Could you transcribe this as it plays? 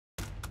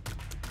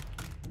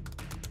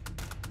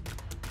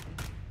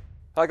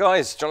Hi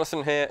guys,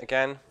 Jonathan here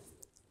again,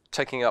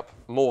 taking up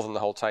more than the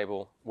whole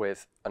table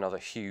with another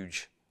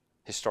huge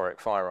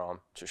historic firearm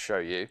to show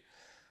you.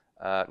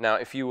 Now,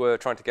 if you were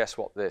trying to guess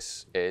what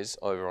this is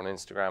over on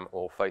Instagram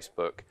or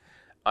Facebook,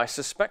 I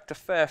suspect a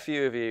fair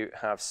few of you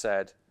have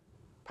said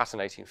pattern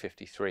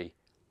 1853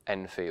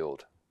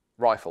 Enfield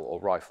rifle or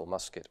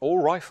rifle-musket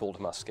or rifled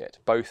musket.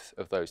 Both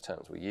of those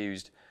terms were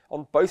used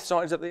on both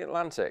sides of the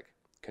Atlantic,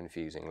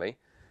 confusingly.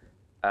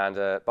 And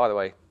by the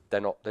way,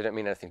 they don't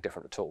mean anything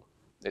different at all.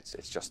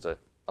 It's just a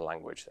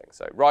language thing.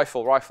 So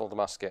rifle, rifled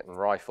musket, and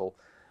rifle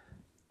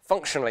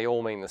functionally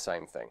all mean the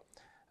same thing.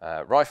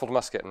 Rifled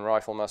musket and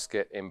rifle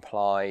musket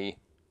imply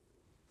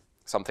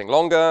something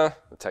longer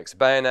that takes a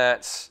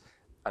bayonet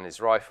and is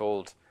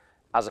rifled,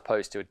 as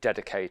opposed to a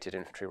dedicated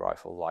infantry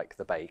rifle like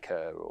the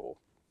Baker or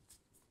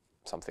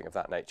something of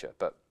that nature.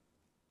 But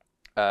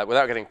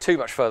without getting too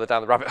much further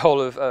down the rabbit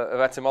hole of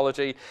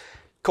etymology,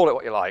 call it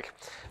what you like.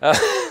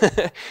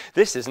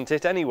 This isn't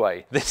it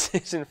anyway. This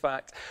is in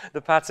fact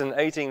the pattern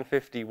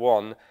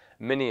 1851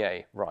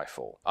 Minié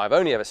rifle. I've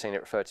only ever seen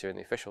it referred to in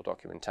the official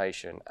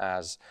documentation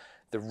as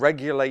the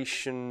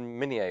regulation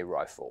Minié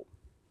rifle.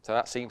 So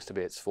that seems to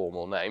be its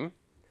formal name.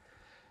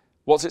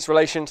 What's its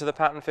relation to the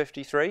pattern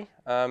 53?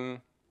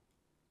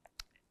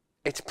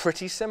 It's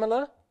pretty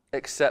similar,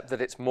 except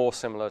that it's more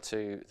similar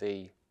to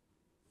the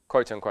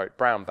quote-unquote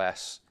Brown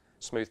Bess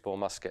smoothbore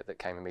musket that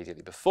came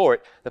immediately before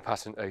it, the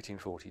pattern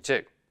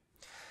 1842.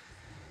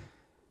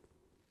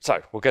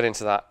 So we'll get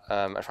into that.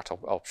 In fact,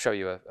 I'll show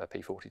you a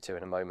P42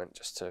 in a moment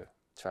just to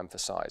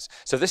emphasize.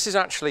 So this is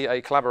actually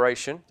a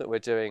collaboration that we're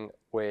doing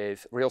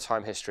with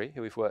Real-Time History,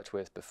 who we've worked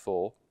with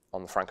before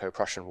on the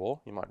Franco-Prussian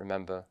War. You might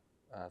remember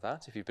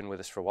that if you've been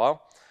with us for a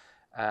while.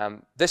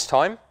 This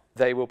time,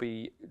 they will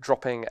be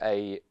dropping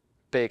a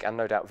big and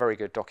no doubt very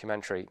good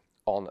documentary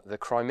on the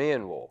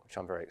Crimean War, which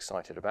I'm very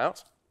excited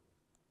about.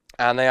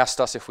 And they asked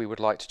us if we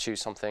would like to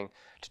choose something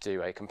to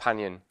do a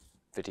companion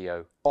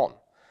video on.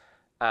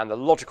 And the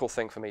logical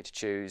thing for me to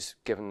choose,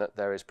 given that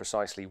there is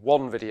precisely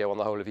one video on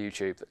the whole of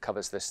YouTube that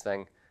covers this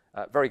thing,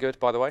 very good,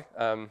 by the way,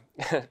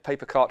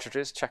 paper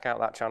cartridges, check out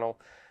that channel.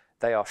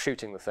 They are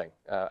shooting the thing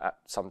at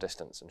some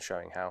distance and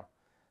showing how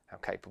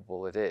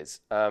capable it is.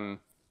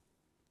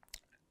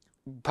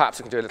 Perhaps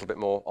we can do a little bit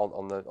more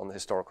on the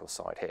historical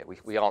side here.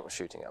 We aren't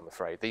shooting it, I'm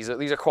afraid. These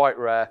are quite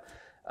rare.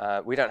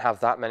 We don't have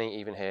that many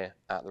even here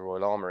at the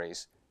Royal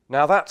Armouries.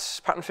 Now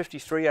that pattern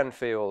 53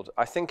 Enfield,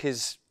 I think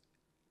it's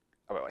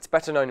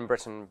better known in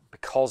Britain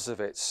because of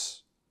it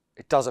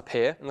does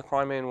appear in the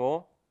Crimean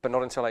War, but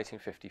not until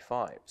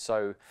 1855.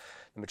 So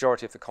the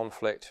majority of the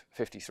conflict,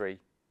 53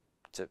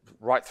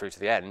 right through to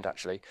the end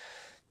actually,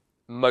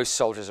 most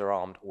soldiers are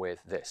armed with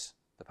this,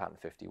 the pattern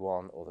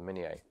 51 or the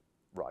Minié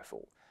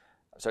rifle.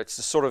 So it's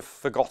a sort of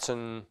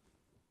forgotten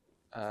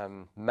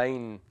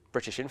main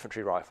British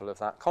infantry rifle of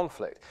that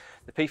conflict.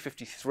 The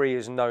P53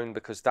 is known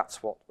because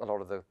that's what a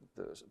lot of the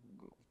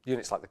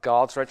units like the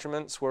Guards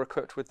regiments were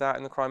equipped with that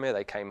in the Crimea.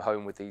 They came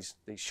home with these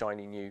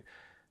shiny new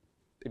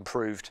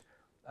improved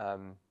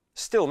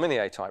still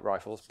Minié type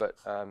rifles, but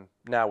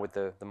now with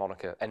the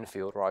moniker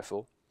Enfield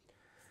rifle.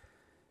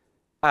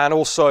 And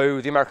also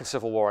the American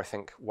Civil War, I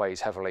think,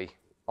 weighs heavily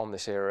on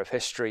this era of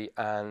history,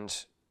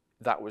 and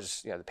that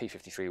was, the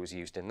P53 was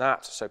used in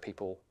that, so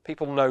people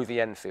know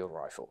the Enfield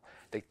rifle.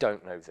 They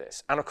don't know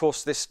this. And of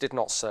course, this did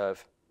not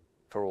serve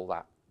for all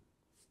that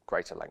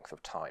greater length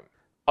of time.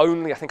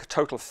 Only, I think, a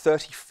total of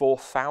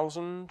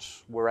 34,000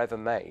 were ever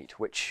made,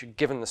 which,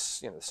 given the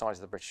size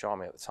of the British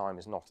Army at the time,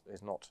 is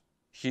not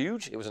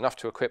huge. It was enough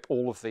to equip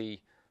all of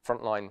the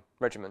frontline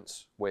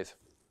regiments with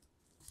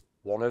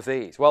one of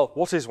these. Well,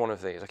 what is one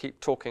of these? I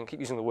keep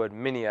using the word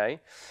Minié.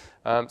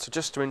 So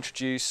just to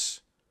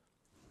introduce,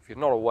 if you're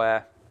not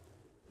aware,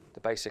 the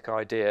basic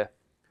idea.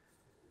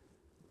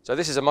 So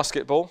this is a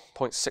musket ball,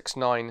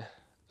 0.69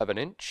 of an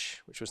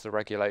inch, which was the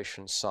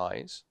regulation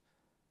size.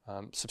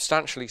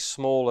 Substantially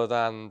smaller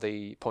than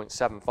the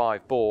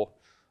 0.75 bore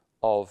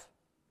of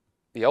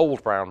the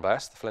old Brown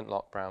Bess, the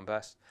flintlock Brown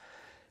Bess.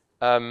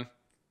 And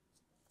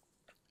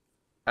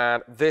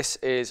this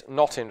is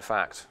not, in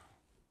fact,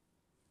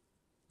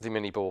 the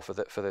mini bore for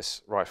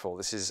this rifle.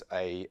 This is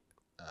a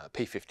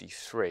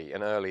P53,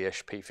 an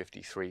early-ish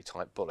P53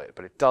 type bullet,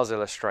 but it does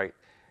illustrate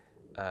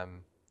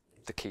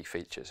the key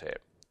features here.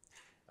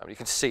 You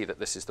can see that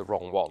this is the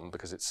wrong one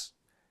because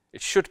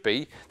it should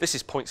be. This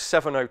is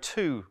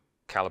 .702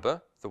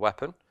 caliber, the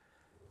weapon,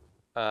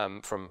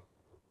 from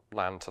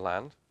land to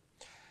land.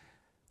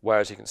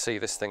 Whereas you can see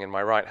this thing in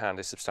my right hand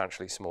is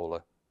substantially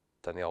smaller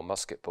than the old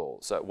musket ball.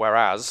 So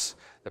whereas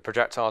the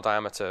projectile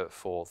diameter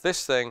for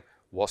this thing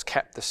was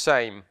kept the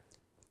same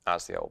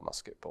as the old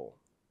musket ball.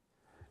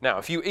 Now,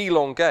 if you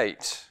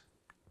elongate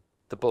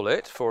the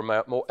bullet for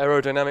a more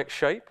aerodynamic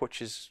shape,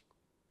 which is,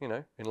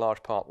 in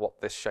large part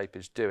what this shape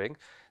is doing,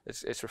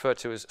 it's referred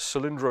to as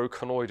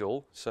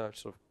cylindroconoidal, so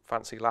sort of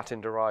fancy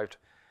Latin-derived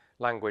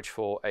language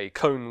for a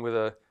cone with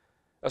a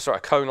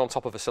cone on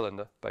top of a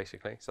cylinder,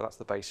 basically. So that's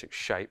the basic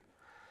shape.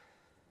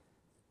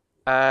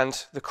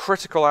 And the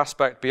critical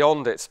aspect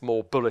beyond its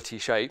more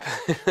bullety shape,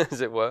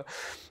 as it were,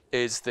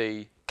 is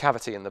the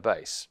cavity in the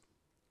base.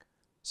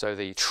 So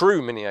the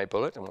true Minié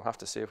bullet, and we'll have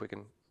to see if we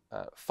can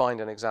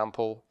find an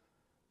example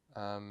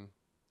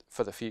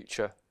for the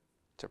future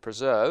to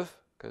preserve,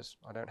 because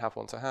I don't have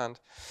one to hand.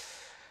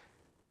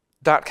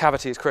 That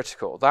cavity is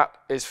critical. That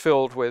is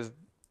filled with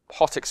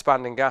hot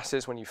expanding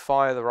gases when you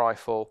fire the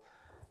rifle,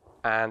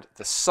 and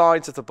the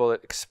sides of the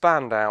bullet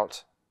expand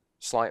out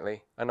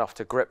slightly, enough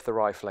to grip the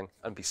rifling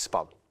and be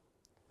spun.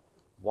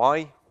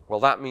 Why? Well,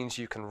 that means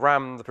you can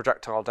ram the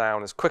projectile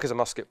down as quick as a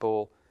musket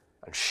ball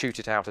and shoot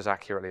it out as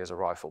accurately as a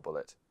rifle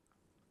bullet.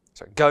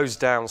 So it goes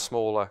down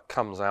smaller,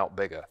 comes out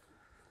bigger.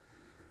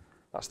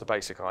 That's the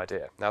basic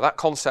idea. Now that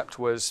concept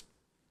was,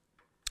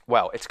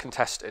 well, it's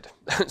contested.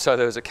 So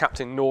there was a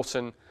Captain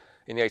Norton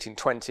in the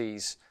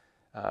 1820s.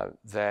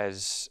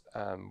 There's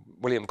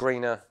William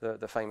Greener,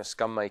 the famous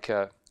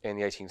gunmaker, in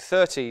the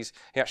 1830s.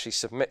 He actually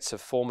submits a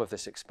form of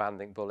this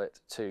expanding bullet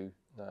to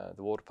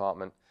the War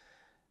Department,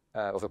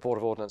 or the Board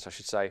of Ordnance, I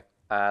should say,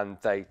 and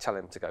they tell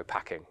him to go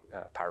packing,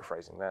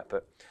 paraphrasing there,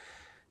 but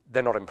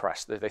they're not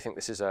impressed. They think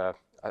this is I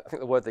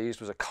think the word they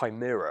used was a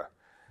chimera.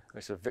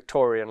 It's a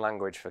Victorian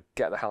language for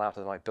get the hell out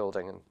of my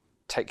building and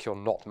take your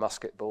not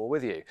musket ball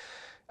with you.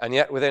 And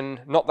yet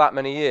within not that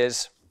many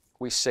years,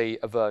 we see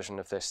a version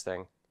of this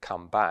thing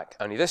come back.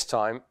 Only this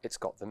time, it's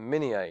got the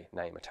Minié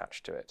name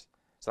attached to it.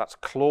 So that's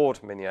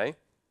Claude Minié.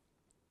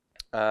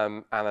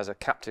 And there's a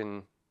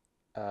Captain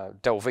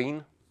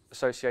Delvine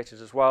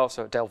associated as well.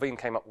 So Delvine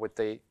came up with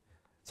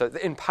so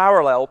in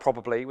parallel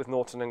probably with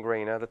Norton and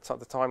Greener, the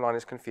timeline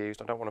is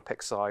confused. I don't want to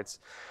pick sides.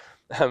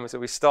 So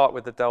we start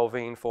with the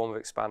Delvine form of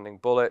expanding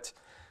bullet.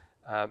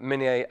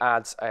 Minié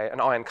adds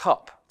an iron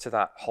cup to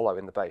that hollow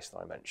in the base that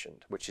I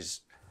mentioned, which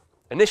is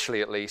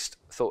initially at least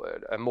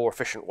thought a more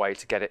efficient way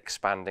to get it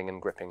expanding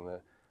and gripping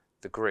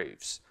the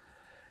grooves.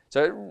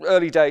 So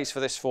early days for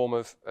this form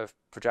of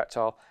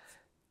projectile.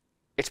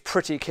 It's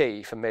pretty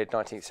key for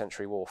mid-19th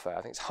century warfare.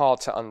 I think it's hard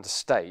to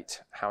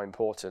understate how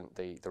important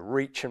the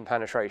reach and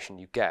penetration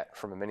you get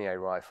from a Minié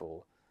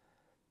rifle.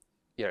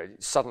 You know,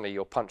 suddenly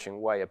you're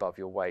punching way above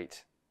your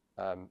weight,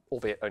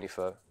 albeit only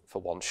for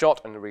one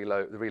shot, and the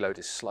reload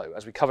is slow.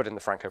 As we covered in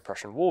the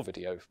Franco-Prussian War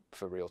video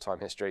for real-time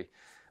history,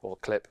 or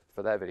clip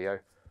for their video,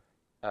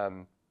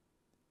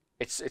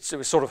 it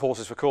was sort of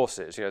horses for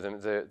courses. You know,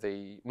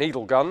 the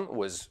needle gun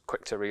was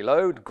quick to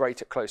reload,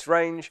 great at close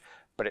range,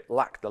 but it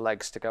lacked the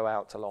legs to go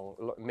out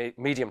to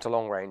medium to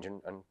long range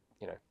and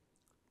you know,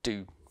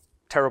 do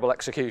terrible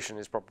execution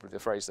is probably the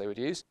phrase they would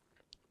use.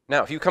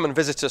 Now, if you come and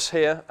visit us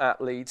here at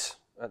Leeds,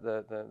 at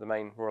the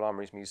main Royal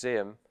Armouries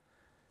Museum,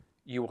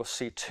 you will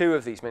see two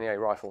of these Minié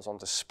rifles on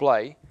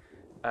display,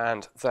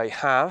 and they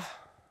have,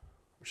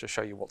 I'll just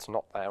show you what's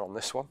not there on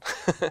this one.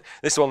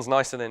 This one's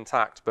nice and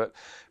intact, but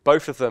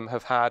both of them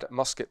have had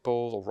musket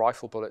balls or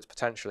rifle bullets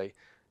potentially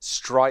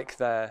strike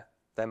their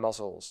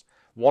muzzles.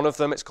 One of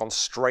them, it's gone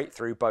straight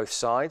through both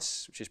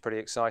sides, which is pretty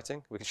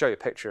exciting. We can show you a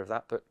picture of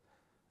that, but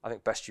I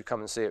think best you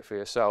come and see it for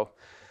yourself.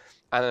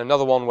 And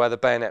another one where the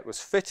bayonet was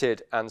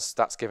fitted, and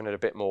that's given it a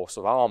bit more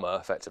sort of armour,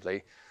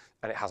 effectively,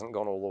 and it hasn't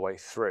gone all the way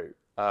through.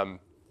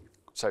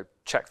 So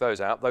check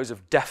those out. Those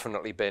have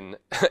definitely been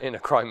in a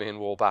Crimean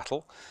War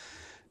battle.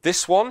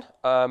 This one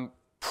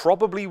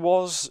probably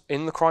was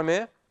in the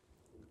Crimea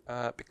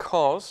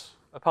because,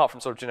 apart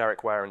from sort of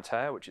generic wear and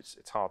tear, which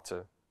it's hard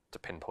to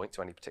pinpoint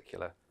to any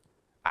particular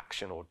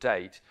action or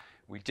date,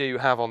 we do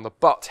have on the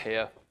butt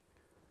here,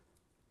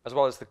 as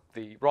well as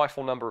the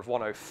rifle number of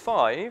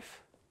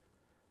 105,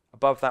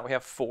 above that we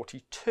have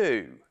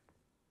 42,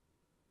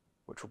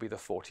 which will be the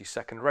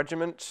 42nd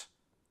Regiment,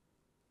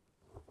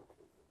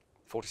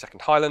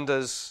 42nd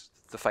Highlanders,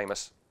 the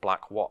famous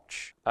Black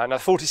Watch. Now the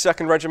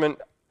 42nd Regiment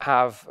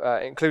have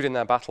included in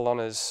their battle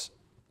honours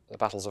the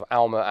battles of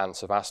Alma and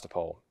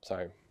Sevastopol.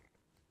 So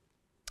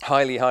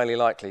highly, highly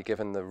likely,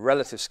 given the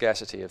relative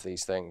scarcity of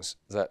these things,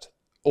 that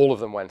all of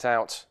them went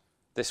out.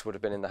 This would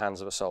have been in the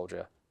hands of a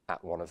soldier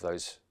at one of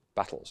those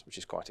battles, which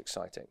is quite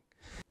exciting.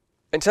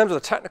 In terms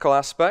of the technical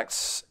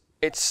aspects,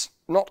 it's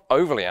not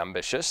overly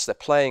ambitious. They're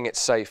playing it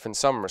safe in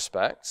some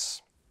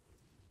respects.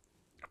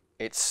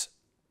 It's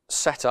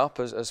set up,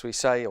 as we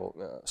say,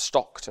 or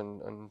stocked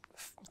and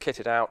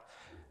kitted out,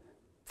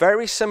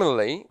 very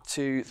similarly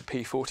to the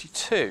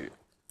P42.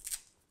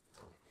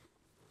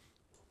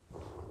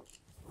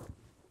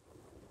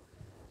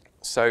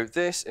 So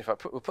this, if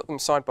we'll put them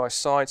side by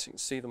side so you can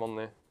see them on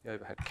the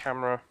overhead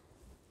camera.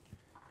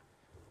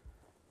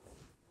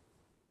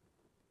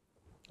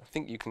 I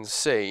think you can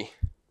see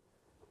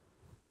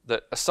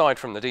that aside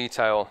from the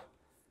detail,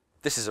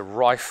 this is a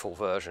rifle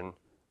version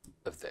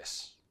of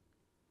this.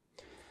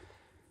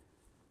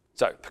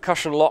 So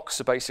percussion locks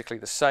are basically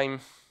the same.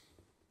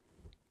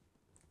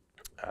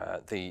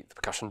 The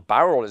percussion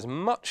barrel is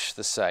much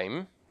the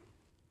same,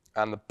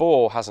 and the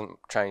bore hasn't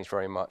changed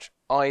very much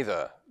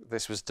either.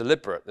 This was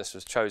deliberate. This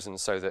was chosen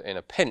so that in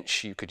a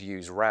pinch you could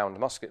use round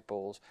musket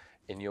balls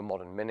in your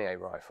modern Minié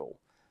rifle.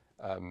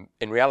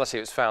 In reality,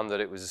 it was found that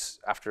it was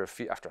after I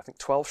think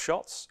 12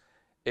 shots,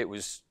 it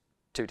was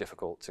too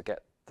difficult to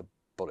get the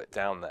bullet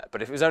down there.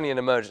 But if it was only an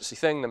emergency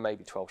thing, then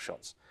maybe 12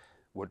 shots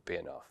would be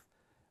enough.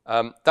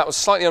 That was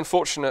slightly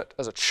unfortunate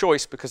as a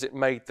choice because it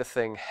made the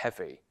thing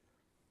heavy.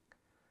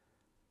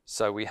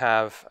 So we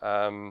have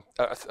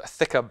a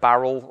thicker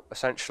barrel,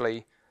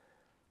 essentially,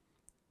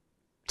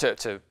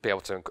 to be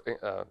able to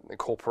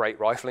incorporate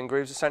rifling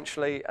grooves,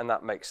 essentially, and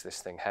that makes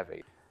this thing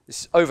heavy.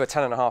 This is over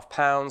 10.5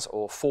 pounds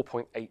or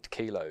 4.8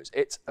 kilos.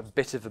 It's a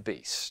bit of a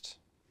beast.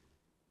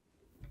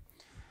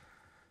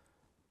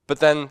 But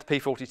then the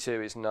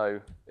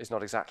P42 is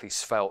not exactly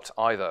svelte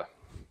either.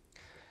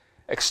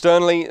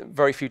 Externally,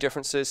 very few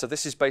differences. So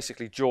this is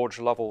basically George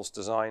Lovell's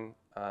design.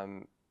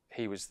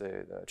 He was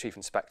the chief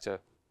inspector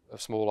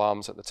of small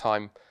arms at the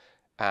time,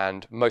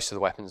 and most of the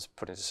weapons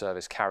put into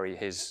service carry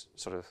his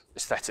sort of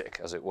aesthetic,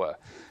 as it were,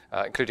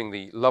 including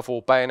the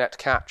Lovell bayonet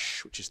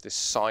catch, which is this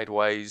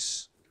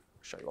sideways,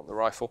 I'll show you on the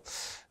rifle,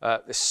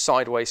 this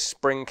sideways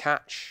spring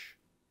catch,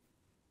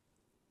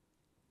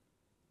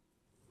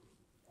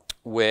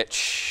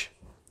 which,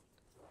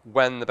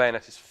 when the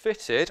bayonet is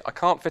fitted, I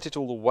can't fit it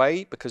all the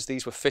way because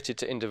these were fitted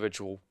to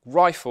individual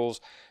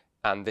rifles,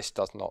 and this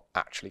does not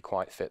actually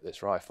quite fit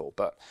this rifle,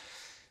 but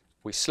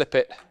we slip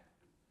it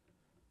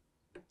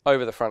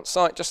over the front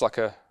sight, just like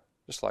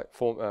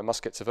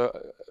muskets of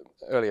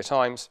earlier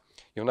times.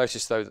 You'll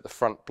notice though that the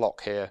front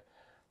block here,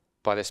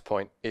 by this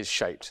point, is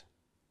shaped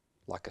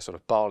like a sort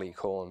of barley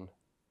corn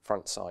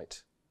front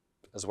sight,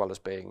 as well as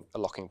being a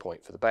locking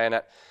point for the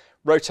bayonet.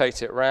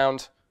 Rotate it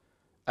round,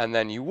 and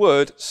then you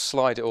would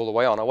slide it all the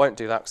way on. I won't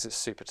do that because it's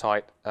super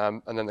tight,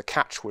 and then the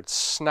catch would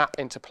snap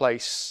into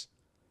place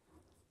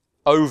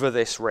over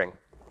this ring.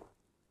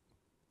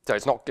 So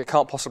it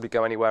can't possibly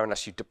go anywhere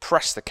unless you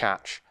depress the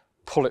catch,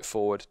 pull it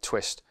forward,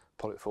 twist,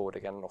 pull it forward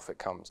again, and off it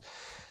comes.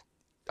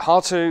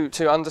 Hard to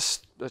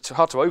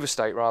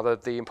overstate, rather,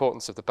 the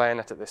importance of the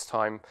bayonet at this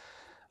time.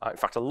 In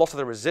fact, a lot of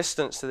the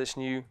resistance to this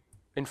new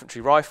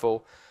infantry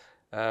rifle,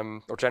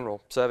 or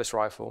general service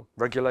rifle,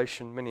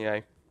 regulation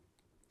Minié,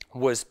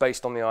 was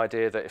based on the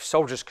idea that if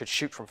soldiers could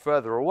shoot from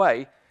further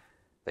away,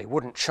 they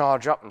wouldn't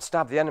charge up and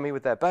stab the enemy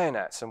with their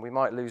bayonets, and we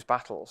might lose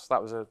battles.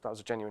 That was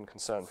a genuine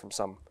concern from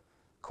some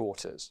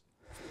quarters.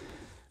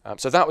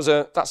 So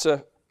that's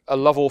a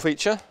Lovell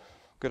feature,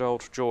 good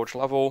old George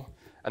Lovell.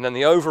 And then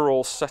the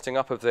overall setting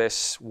up of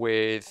this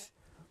with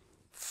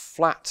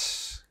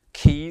flat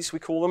keys, we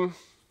call them.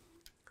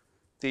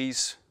 They're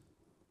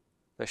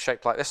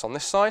shaped like this on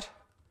this side,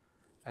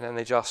 and then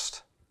they're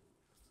just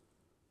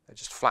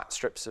flat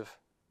strips of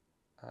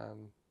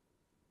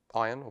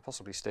iron or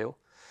possibly steel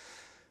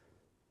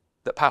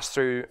that pass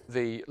through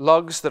the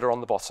lugs that are on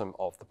the bottom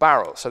of the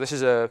barrel. So this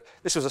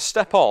was a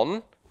step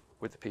on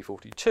with the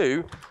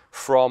P42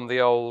 from the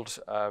old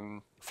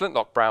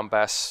flintlock Brown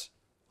Bess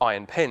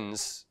iron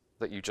pins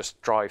that you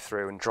just drive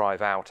through and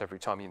drive out every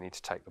time you need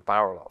to take the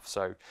barrel off.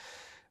 So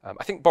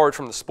I think borrowed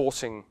from the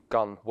sporting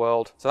gun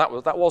world. So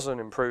that was an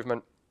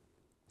improvement.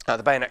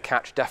 The bayonet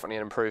catch, definitely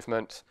an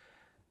improvement.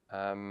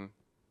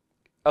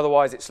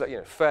 Otherwise, it's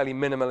fairly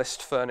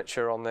minimalist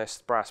furniture on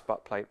this, brass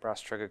butt plate, brass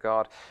trigger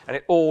guard, and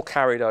it all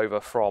carried over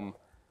from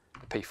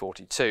the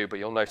P42. But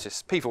you'll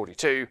notice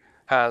P42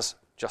 has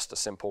just a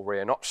simple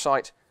rear notch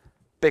sight.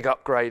 Big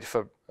upgrade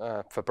for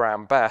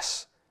Brown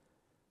Bess.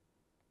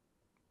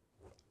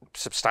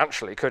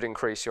 Substantially could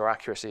increase your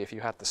accuracy if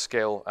you had the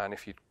skill and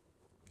if you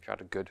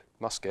had a good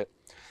musket.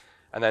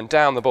 And then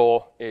down the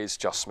bore is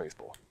just smooth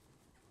bore.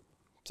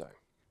 So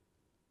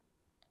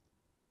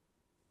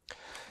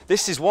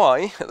this is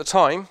why, at the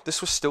time,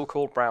 this was still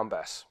called Brown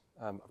Bess.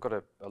 I've got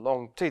a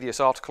long, tedious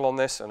article on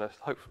this and a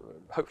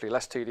hopefully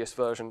less tedious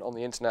version on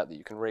the internet that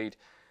you can read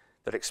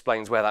that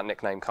explains where that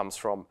nickname comes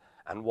from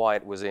and why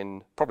it was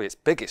in probably its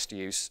biggest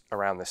use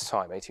around this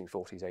time,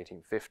 1840s,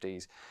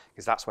 1850s,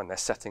 because that's when they're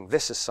setting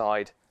this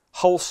aside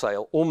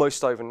wholesale,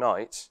 almost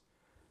overnight,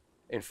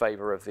 in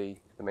favour of the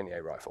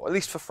Minié rifle, at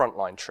least for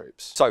frontline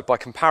troops. So by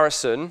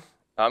comparison,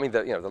 I mean,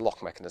 the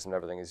lock mechanism and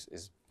everything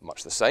is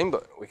much the same,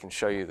 but we can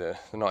show you the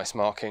nice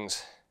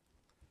markings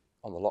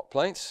on the lock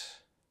plates.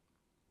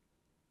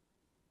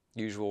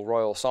 Usual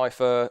royal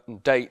cipher,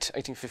 date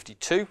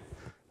 1852.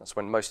 That's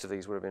when most of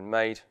these would have been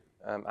made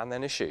and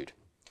then issued.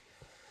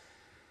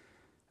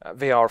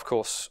 VR, of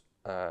course,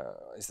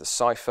 is the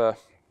cipher.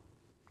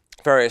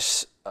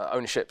 Various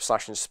ownership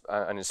 /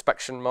 and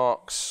inspection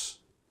marks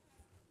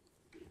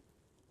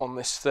on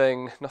this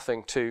thing.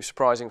 Nothing too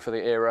surprising for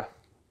the era,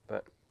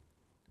 but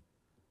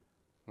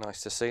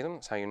nice to see them.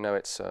 That's how you know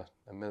it's a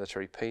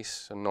military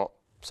piece and not,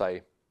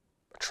 say,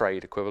 a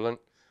trade equivalent.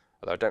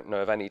 Although I don't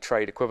know of any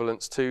trade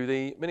equivalents to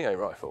the Minié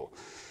rifle,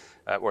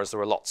 whereas there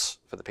are lots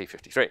for the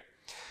P53.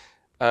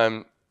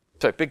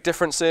 So big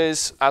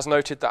differences, as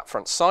noted, that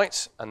front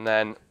sight, and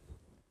then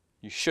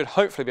you should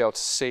hopefully be able to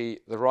see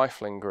the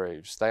rifling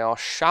grooves. They are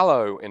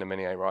shallow in a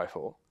Minié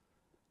rifle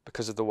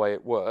because of the way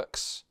it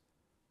works.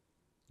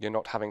 You're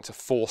not having to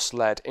force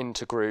lead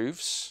into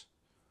grooves.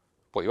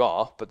 Well, you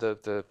are, but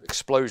the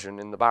explosion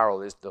in the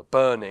barrel is the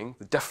burning,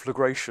 the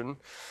deflagration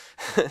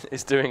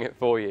is doing it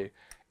for you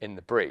in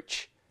the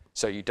breech.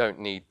 So you don't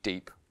need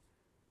deep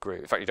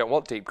grooves. In fact, you don't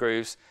want deep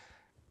grooves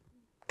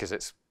because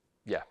it's,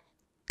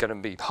 going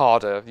to be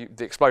harder.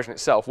 The explosion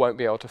itself won't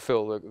be able to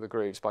fill the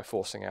grooves by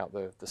forcing out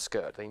the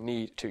skirt. They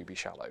need to be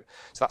shallow.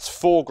 So that's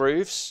 4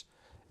 grooves,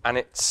 and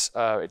it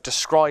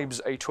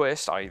describes a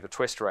twist, i.e. the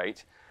twist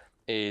rate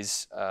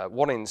is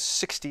 1 in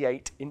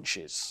 68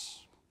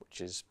 inches,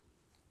 which is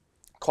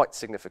quite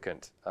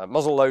significant.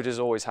 Muzzle loaders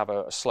always have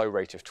a slow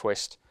rate of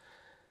twist.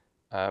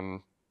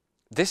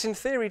 This, in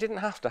theory, didn't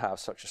have to have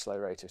such a slow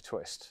rate of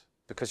twist,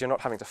 because you're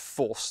not having to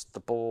force the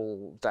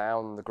ball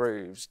down the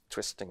grooves,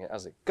 twisting it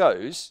as it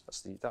goes.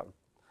 That's the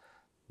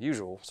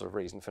usual sort of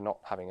reason for not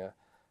having a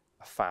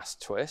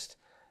fast twist.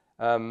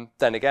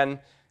 Then again,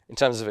 in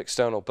terms of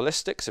external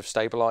ballistics, of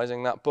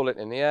stabilizing that bullet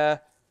in the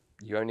air,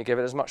 you only give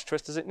it as much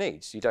twist as it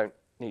needs. You don't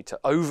need to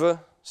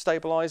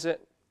over-stabilize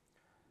it.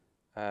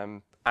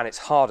 And it's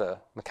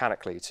harder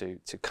mechanically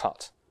to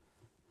cut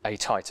a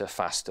tighter,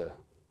 faster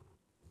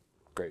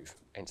groove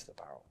into the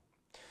barrel.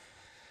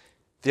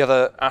 The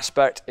other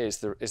aspect is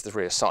the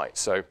rear sight.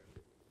 So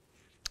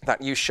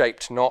that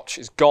U-shaped notch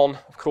is gone,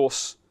 of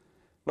course.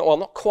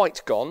 Not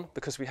quite gone,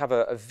 because we have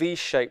a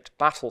V-shaped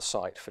battle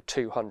sight for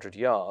 200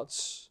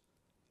 yards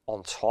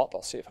on top.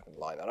 I'll see if I can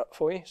line that up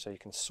for you so you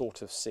can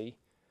sort of see,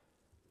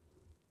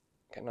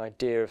 get an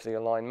idea of the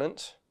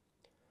alignment.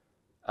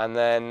 And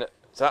then,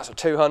 so that's a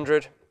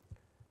 200.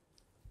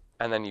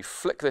 And then you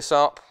flick this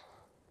up,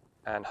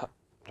 and I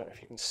don't know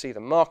if you can see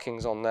the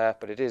markings on there,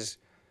 but it is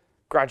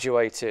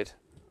graduated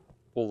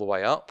all the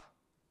way up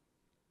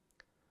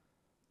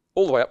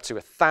to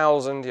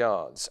 1,000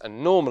 yards.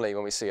 And normally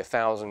when we see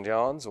 1,000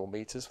 yards, or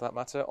meters for that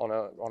matter,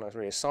 on a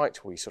rear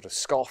sight, we sort of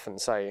scoff and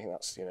say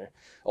that's, you know,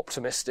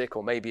 optimistic,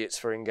 or maybe it's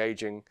for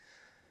engaging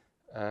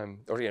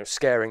or, you know,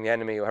 scaring the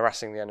enemy or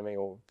harassing the enemy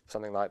or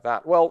something like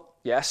that. Well,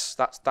 yes,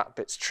 that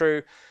bit's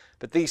true,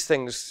 but these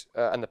things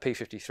and the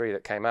P-53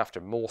 that came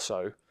after more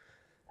so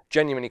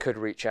genuinely could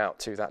reach out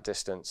to that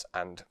distance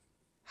and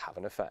have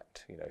an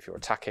effect. You know, if you're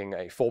attacking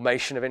a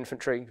formation of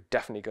infantry, you're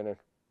definitely going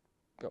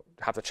to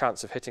have the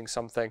chance of hitting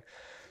something.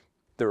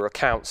 There are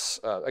accounts,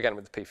 again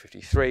with the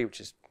P-53, which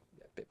is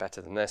a bit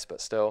better than this,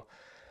 but still,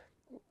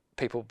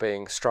 people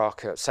being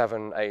struck at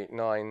 700, 800,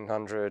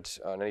 900,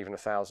 and even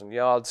 1,000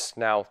 yards.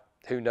 Now,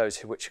 who knows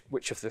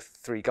which of the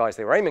 3 guys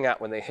they were aiming at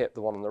when they hit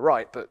the one on the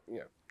right, but you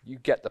know, you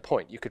get the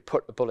point. You could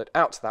put a bullet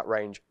out to that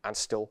range and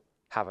still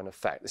have an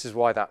effect. This is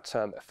why that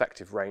term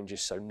effective range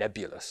is so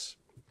nebulous.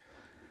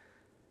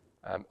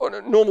 On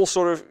a normal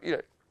sort of, you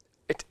know,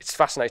 it's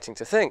fascinating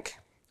to think,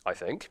 I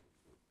think,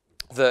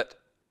 that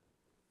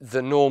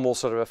the normal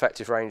sort of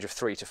effective range of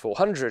 300 to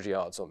 400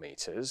 yards or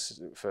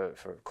meters,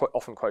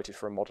 often quoted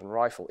for a modern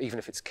rifle, even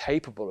if it's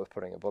capable of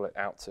putting a bullet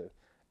out to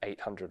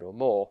 800 or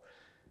more,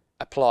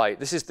 apply.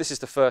 This is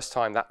the first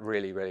time that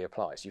really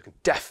applies. You can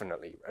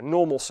definitely, a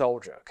normal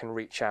soldier can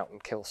reach out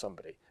and kill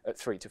somebody at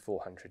 300 to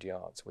 400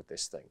 yards with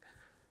this thing.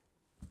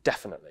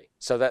 Definitely.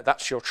 So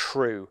that's your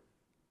true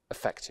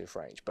effective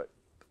range, but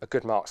a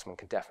good marksman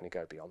can definitely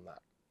go beyond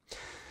that.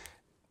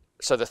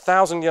 So the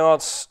 1,000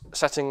 yards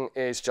setting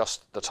is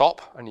just the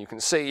top, and you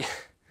can see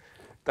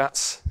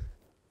that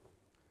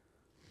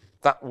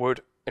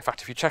would, in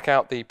fact, if you check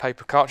out the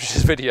paper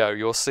cartridges video,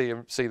 you'll see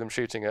them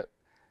shooting at,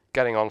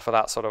 getting on for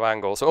that sort of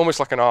angle. So almost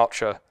like an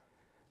archer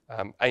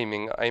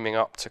aiming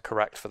up to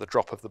correct for the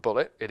drop of the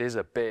bullet. It is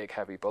a big,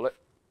 heavy bullet,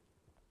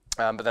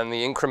 but then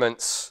the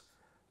increments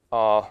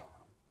are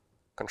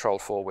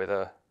controlled for with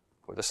a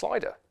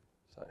slider.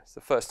 So it's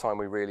the first time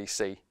we really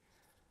see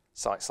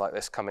sights like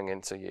this coming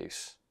into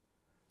use.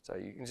 So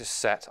you can just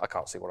set, I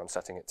can't see what I'm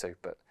setting it to,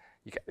 but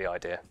you get the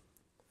idea.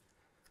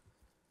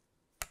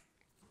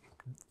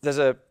 There's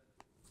a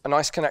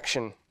nice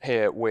connection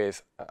here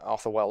with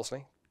Arthur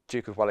Wellesley,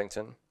 Duke of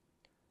Wellington,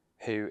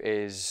 who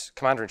is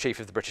Commander-in-Chief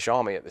of the British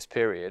Army at this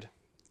period.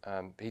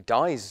 He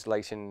dies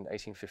late in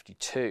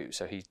 1852,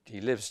 so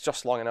he lives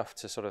just long enough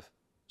to sort of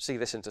see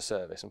this into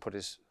service and put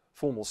his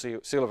formal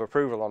seal of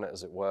approval on it,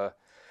 as it were,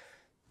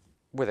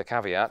 with a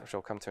caveat, which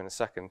I'll come to in a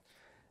second,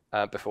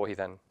 before he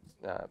then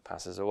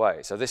passes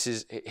away. So this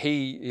is,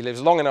 he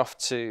lives long enough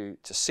to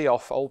see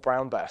off Old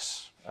Brown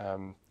Bess,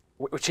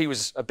 which he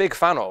was a big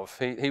fan of.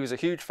 He was a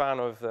huge fan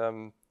of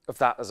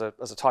that as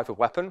a type of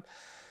weapon,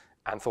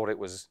 and thought it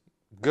was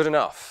good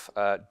enough.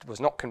 Was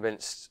not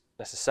convinced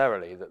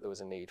necessarily that there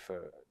was a need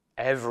for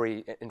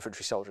every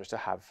infantry soldier to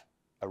have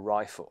a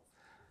rifle.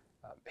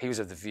 He was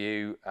of the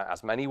view,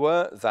 as many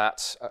were,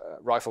 that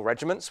rifle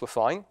regiments were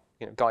fine.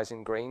 You know, guys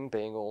in green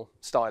being all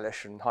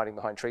stylish and hiding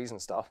behind trees and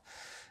stuff,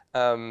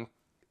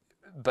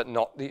 but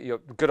not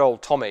good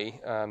old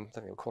Tommy. I don't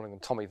think they were calling him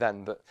Tommy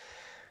then, but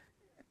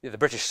the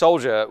British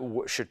soldier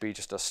should be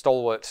just a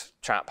stalwart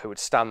chap who would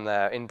stand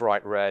there in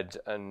bright red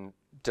and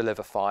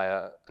deliver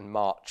fire and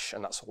march,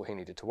 and that's all he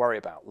needed to worry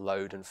about: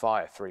 load and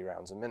fire 3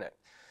 rounds a minute.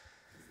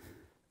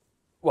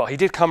 Well, he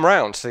did come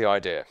round to the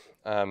idea.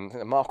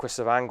 The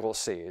Marquis of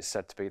Anglesey is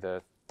said to be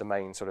the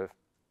main sort of,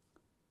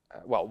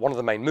 well, one of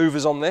the main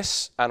movers on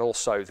this, and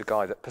also the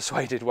guy that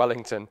persuaded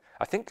Wellington,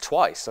 I think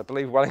twice. I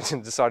believe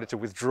Wellington decided to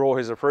withdraw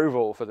his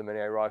approval for the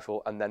Minié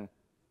rifle and then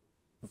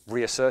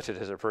reasserted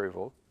his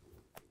approval.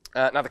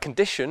 Now the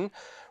condition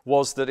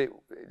was that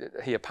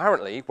he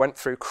apparently went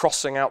through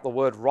crossing out the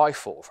word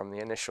rifle from the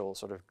initial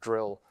sort of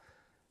drill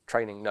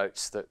training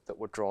notes that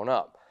were drawn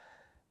up,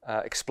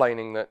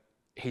 explaining that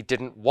he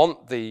didn't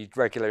want the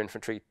regular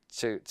infantry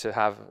to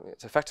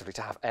effectively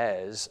have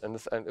airs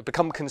and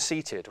become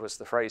conceited, was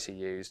the phrase he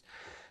used,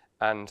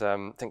 and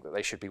think that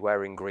they should be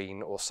wearing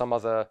green or some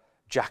other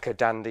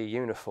jack-a-dandy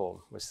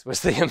uniform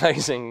was the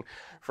amazing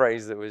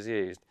phrase that was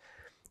used.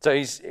 So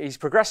he's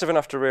progressive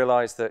enough to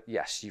realise that,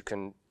 yes, you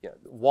can,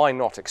 why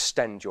not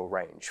extend your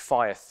range?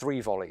 Fire 3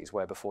 volleys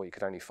where before you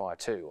could only fire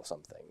 2 or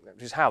something,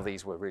 which is how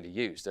these were really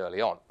used early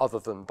on, other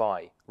than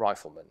by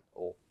riflemen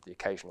or the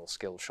occasional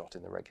skilled shot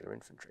in the regular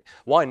infantry.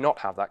 Why not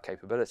have that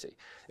capability?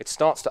 It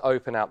starts to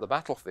open out the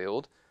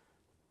battlefield,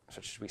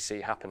 such as we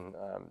see happen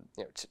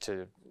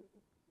to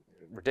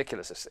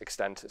ridiculous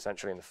extent,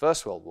 essentially, in the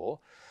First World War.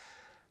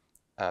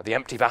 The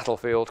empty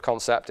battlefield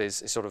concept is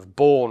sort of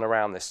born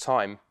around this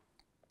time.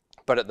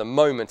 But at the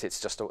moment,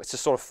 it's a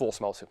sort of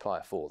force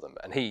multiplier for them,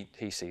 and he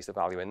sees the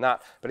value in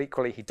that. But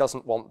equally, he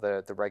doesn't want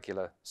the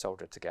regular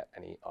soldier to get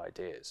any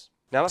ideas.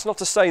 Now, that's not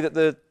to say that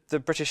the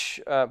British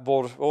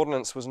Board of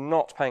Ordnance was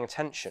not paying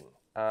attention.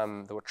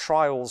 There were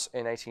trials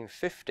in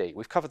 1850.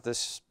 We've covered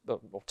this,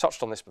 or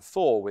touched on this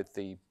before, with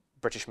the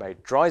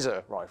British-made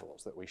Dreiser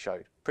rifles that we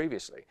showed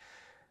previously.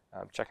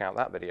 Check out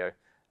that video.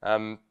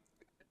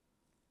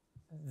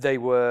 They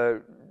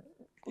were,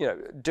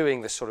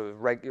 doing this sort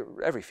of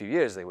every few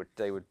years. They would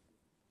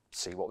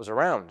see what was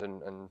around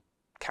and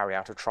carry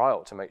out a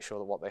trial to make sure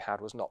that what they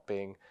had was not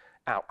being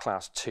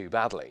outclassed too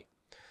badly.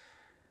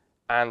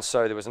 And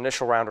so there was an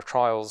initial round of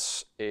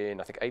trials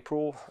in, I think,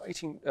 April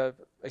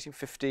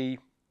 1850,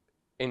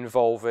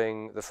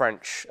 involving the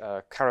French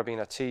carabine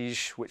à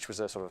tige, which was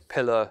a sort of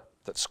pillar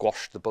that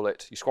squashed the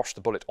bullet. You squashed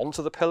the bullet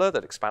onto the pillar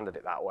that expanded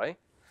it that way,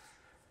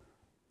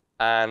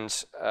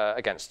 and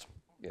against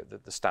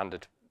the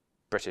standard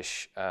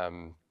British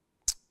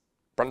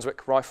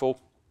Brunswick rifle,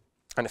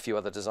 and a few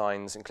other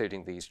designs,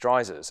 including these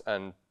Dreisers,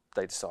 and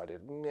they decided,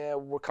 yeah,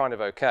 we're kind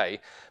of okay.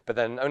 But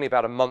then only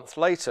about a month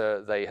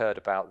later, they heard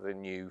about the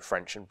new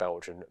French and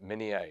Belgian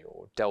Minié,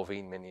 or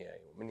Delvine Minié,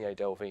 or Minié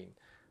Delvine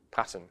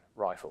pattern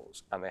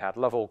rifles, and they had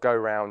Lovell go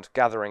round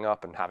gathering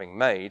up and having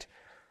made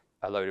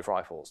a load of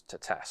rifles to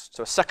test.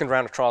 So a second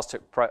round of trials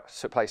took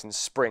place in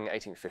spring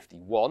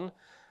 1851.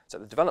 So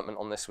the development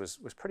on this was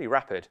pretty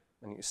rapid,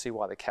 and you can see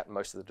why they kept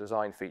most of the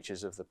design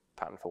features of the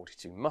pattern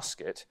 42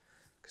 musket,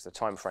 because the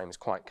time frame is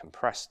quite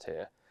compressed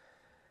here.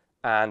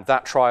 And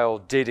that trial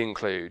did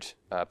include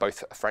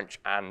both a French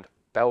and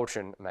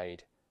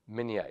Belgian-made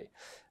Minié.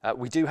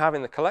 We do have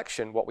in the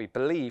collection what we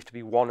believe to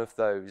be one of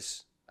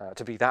those,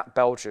 to be that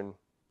Belgian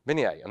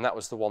Minié, and that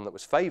was the one that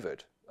was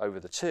favoured over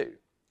the two.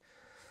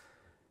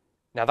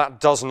 Now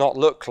that does not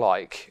look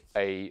like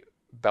a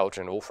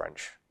Belgian or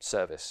French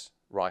service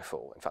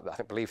rifle. In fact,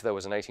 I believe there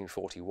was an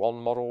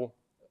 1841 model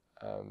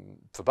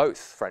for both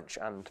French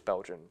and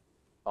Belgian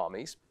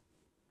armies.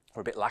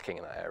 We're a bit lacking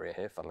in that area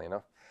here, funnily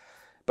enough.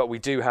 But we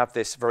do have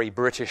this very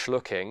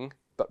British-looking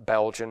but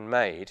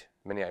Belgian-made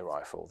Minié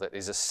rifle that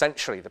is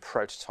essentially the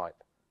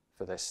prototype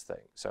for this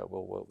thing.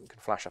 So we can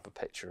flash up a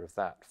picture of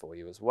that for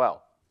you as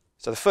well.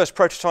 So the first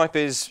prototype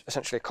is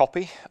essentially a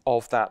copy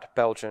of that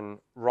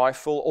Belgian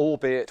rifle,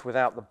 albeit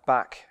without the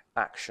back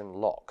action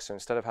lock. So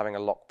instead of having a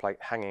lock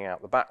plate hanging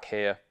out the back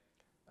here,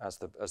 as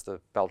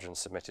the Belgian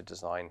submitted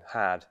design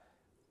had,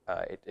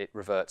 it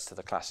reverts to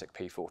the classic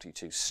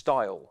P42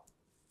 style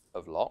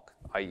of lock,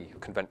 i.e.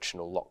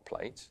 conventional lock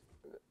plate.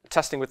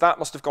 Testing with that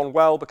must have gone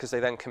well, because they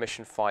then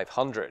commissioned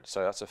 500,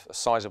 so that's a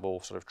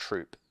sizable sort of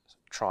troop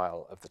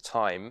trial of the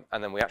time.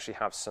 And then we actually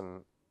have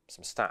some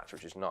stats,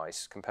 which is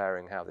nice,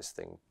 comparing how this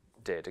thing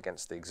did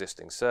against the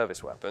existing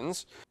service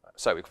weapons.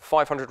 So we've got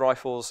 500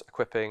 rifles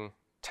equipping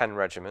 10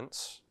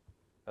 regiments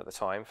at the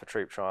time for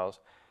troop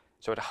trials.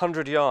 So at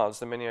 100 yards,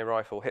 the Minié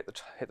rifle hit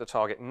the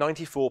target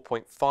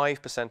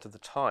 94.5% of the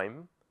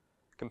time,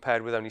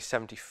 compared with only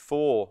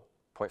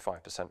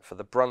 74.5% for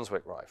the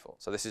Brunswick rifle.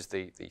 So this is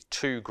the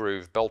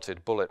two-groove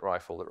belted bullet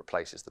rifle that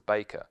replaces the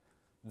Baker.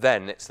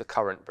 Then it's the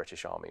current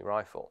British Army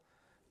rifle.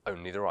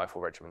 Only the rifle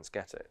regiments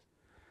get it.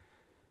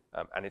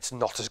 And it's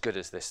not as good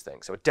as this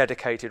thing. So a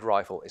dedicated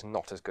rifle is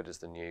not as good as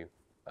the new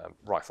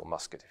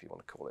Rifle-Musket, if you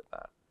want to call it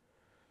that.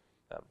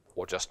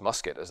 Or just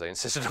musket, as they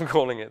insisted on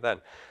calling it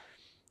then.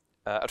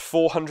 At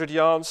 400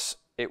 yards,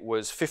 it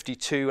was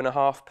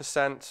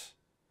 52.5%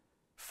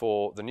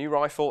 for the new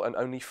rifle and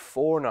only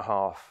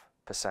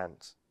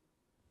 4.5%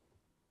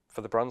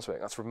 for the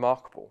Brunswick. That's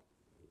remarkable.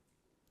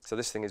 So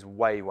this thing is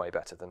way, way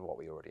better than what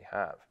we already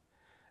have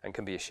and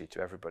can be issued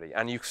to everybody.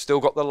 And you've still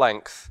got the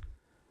length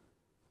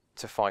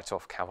to fight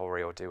off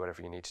cavalry or do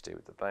whatever you need to do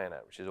with the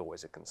bayonet, which is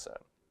always a concern.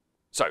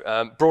 So,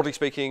 broadly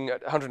speaking,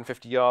 at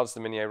 150 yards, the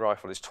Minié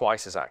rifle is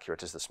twice as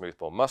accurate as the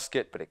smoothbore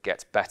musket, but it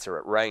gets better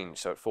at range.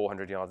 So at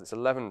 400 yards, it's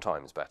 11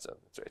 times better.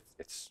 So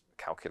it's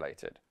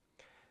calculated.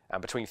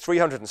 And between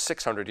 300 and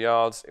 600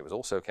 yards, it was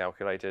also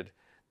calculated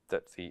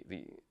that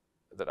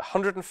that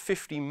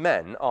 150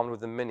 men armed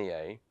with the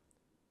Minié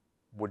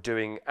were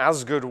doing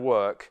as good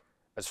work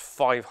as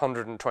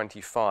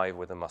 525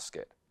 with a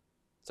musket.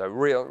 So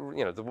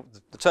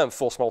the term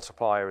force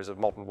multiplier is a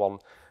modern one,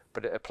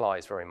 but it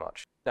applies very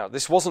much. Now,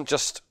 this wasn't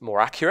just more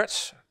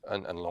accurate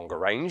and longer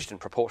ranged and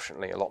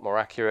proportionately a lot more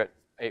accurate,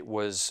 it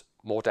was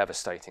more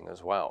devastating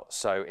as well.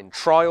 So in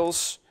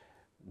trials,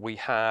 we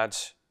had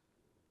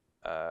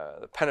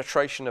the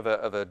penetration of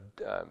a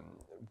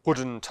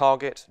wooden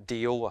target,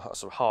 deal, a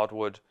sort of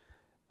hardwood,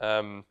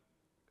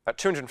 at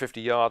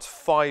 250 yards,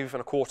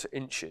 5¼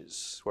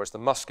 inches, whereas the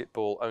musket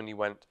ball only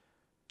went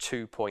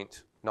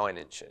 2.9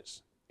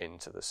 inches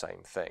into the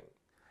same thing.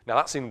 Now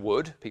that's in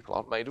wood, people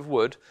aren't made of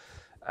wood,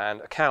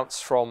 and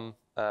accounts from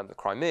the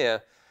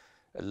Crimea,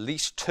 at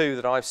least 2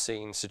 that I've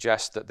seen,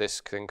 suggest that this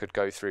thing could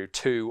go through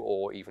 2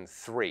 or even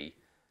 3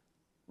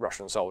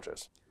 Russian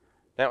soldiers.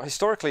 Now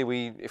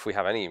historically, if we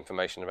have any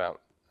information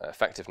about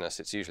effectiveness,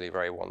 it's usually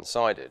very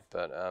one-sided,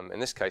 but in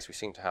this case we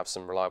seem to have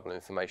some reliable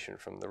information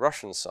from the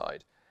Russian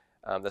side.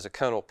 There's a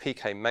Colonel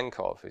P.K.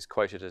 Menkov who's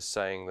quoted as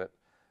saying that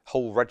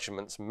whole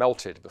regiments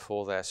melted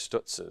before their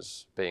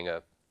Stutzers, being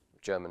a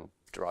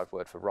German-derived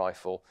word for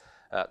rifle,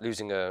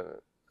 losing a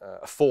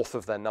fourth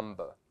of their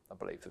number, I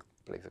believe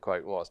the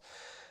quote was.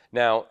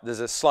 Now, there's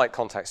a slight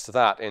context to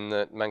that in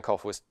that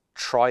Menkov was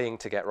trying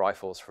to get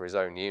rifles for his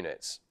own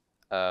units,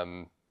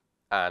 and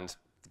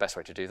the best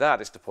way to do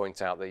that is to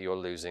point out that you're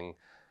losing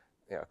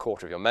a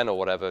quarter of your men or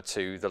whatever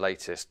to the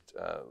latest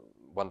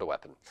wonder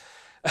weapon.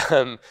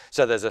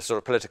 So there's a sort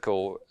of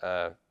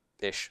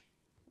political-ish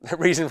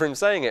reason for him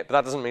saying it, but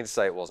that doesn't mean to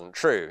say it wasn't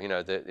true.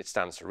 It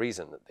stands to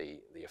reason that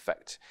the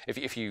effect,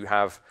 if you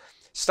have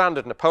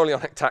standard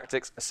Napoleonic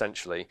tactics,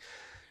 essentially,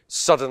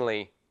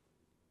 suddenly,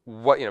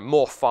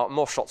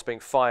 more shots being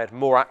fired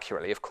more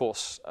accurately, of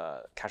course,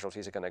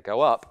 casualties are going to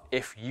go up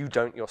if you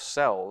don't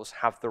yourselves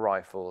have the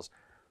rifles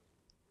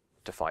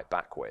to fight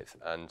back with.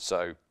 And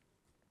so,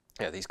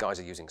 these guys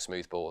are using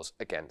smoothbores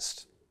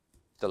against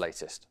the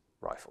latest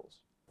rifles.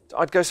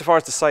 I'd go so far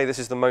as to say this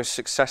is the most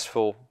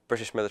successful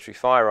British military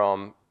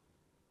firearm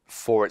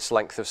for its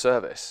length of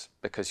service,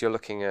 because you're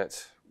looking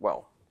at,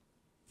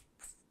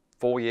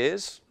 4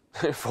 years?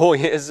 4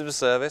 years of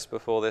service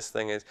before this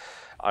thing is,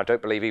 I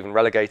don't believe, even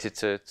relegated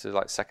to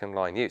like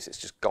second-line use. It's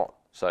just gone.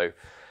 So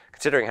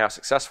considering how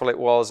successful it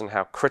was and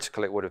how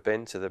critical it would have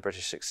been to the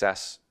British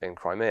success in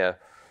Crimea,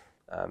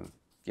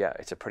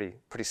 it's a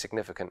pretty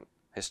significant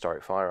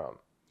historic firearm.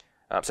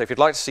 So if you'd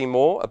like to see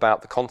more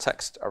about the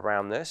context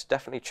around this,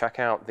 definitely check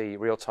out the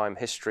real-time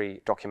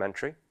history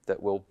documentary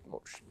that will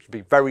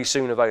be very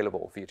soon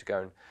available for you to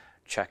go and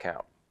check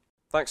out.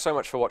 Thanks so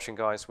much for watching,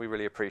 guys. We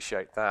really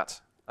appreciate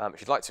that. If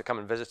you'd like to come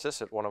and visit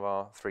us at one of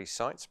our 3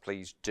 sites,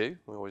 please do.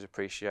 We always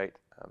appreciate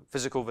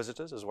physical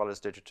visitors as well as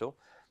digital.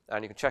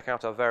 And you can check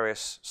out our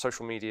various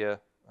social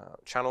media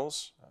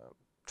channels,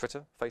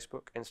 Twitter,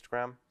 Facebook,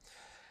 Instagram.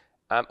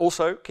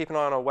 Also, keep an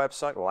eye on our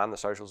website, and the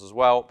socials as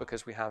well,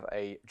 because we have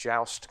a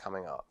joust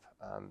coming up,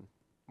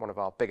 one of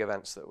our big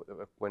events that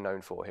we're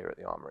known for here at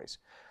the Armouries.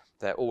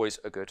 They're always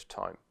a good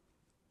time.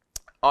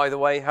 Either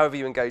way, however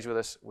you engage with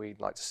us, we'd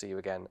like to see you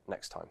again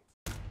next time.